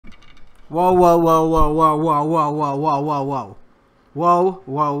Whoa, whoa, whoa, whoa, whoa, whoa, whoa, whoa, whoa, whoa, whoa. Whoa,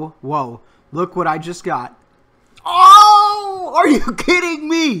 whoa, whoa. Look what I just got. Oh! Are you kidding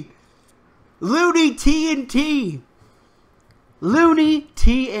me? Looney TNT. Looney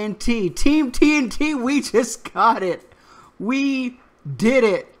TNT. Team TNT, we just got it. We did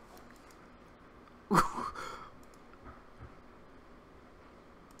it.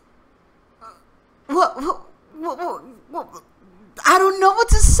 What? I don't know what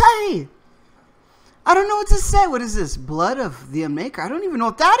to say. I don't know what to say. What is this? Blood of the Unmaker? I don't even know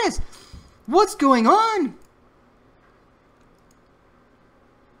what that is. What's going on?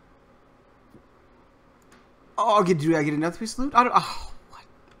 Oh, do I get another piece of loot?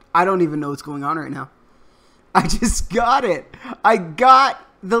 I don't even know what's going on right now. I just got it. I got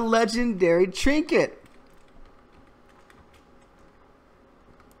the legendary trinket.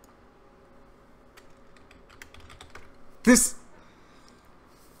 This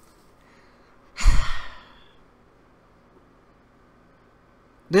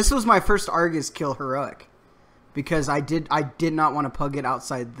was my first Argus kill heroic, because I did not want to pug it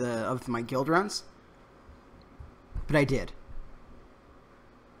outside of my guild runs, but I did.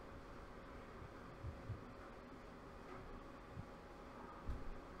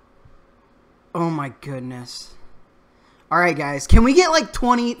 Oh my goodness. All right, guys, can we get like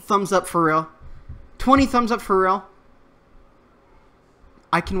 20 thumbs up for real? 20 thumbs up for real.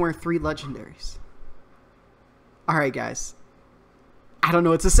 I can wear 3 legendaries. All right, guys. I don't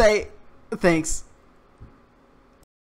know what to say. Thanks.